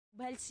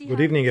Good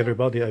evening,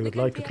 everybody. I would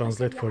like to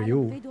translate for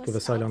you to the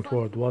silent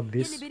word what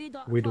this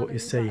widow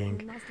is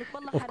saying.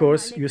 Of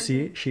course, you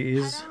see, she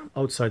is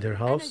outside her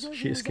house.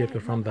 She escaped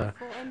from the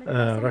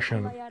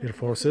Russian Air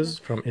Forces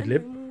from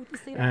Idlib.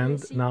 And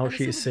now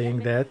she is saying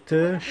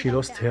that she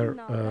lost her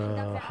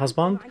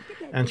husband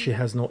and she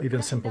has no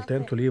even simple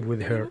tent to live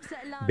with her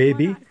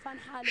baby.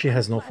 She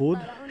has no food,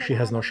 she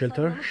has no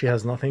shelter, she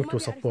has nothing to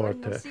support.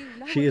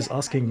 She is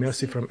asking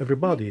mercy from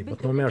everybody,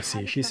 but no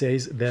mercy. She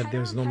says that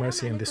there is no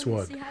mercy in this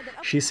world.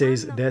 She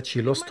says that she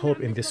lost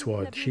hope in this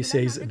world. She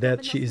says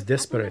that she is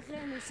desperate.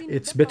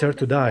 It's better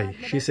to die.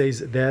 She says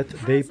that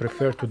they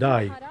prefer to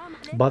die.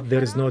 But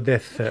there is no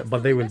death,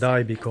 but they will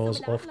die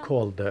because of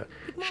cold.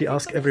 She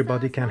asks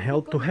everybody can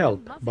help to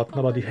help, but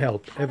nobody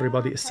help.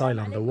 Everybody is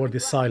silent. The word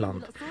is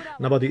silent.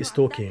 Nobody is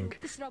talking.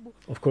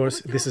 Of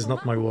course, this is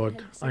not my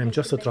word. I am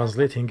just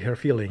translating her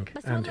feeling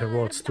and her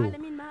words too.